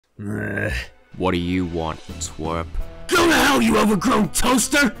What do you want, twerp? Go to hell, you overgrown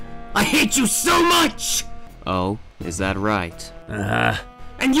toaster! I hate you so much! Oh, is that right?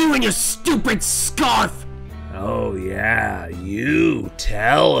 And you and your stupid scarf! Oh yeah, you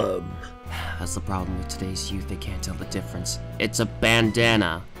tell him. That's the problem with today's youth, they can't tell the difference. It's a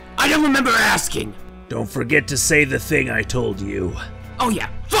bandana. I don't remember asking! Don't forget to say the thing I told you. Oh yeah,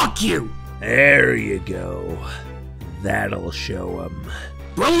 fuck you! There you go. That'll show him.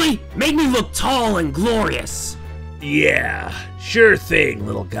 Broly made me look tall and glorious. Yeah, sure thing,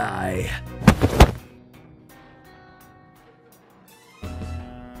 little guy.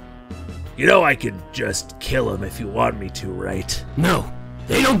 You know I could just kill him if you want me to, right? No,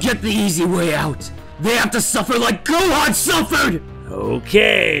 they don't get the easy way out. They have to suffer like Gohan suffered!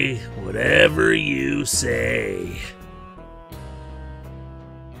 Okay, whatever you say.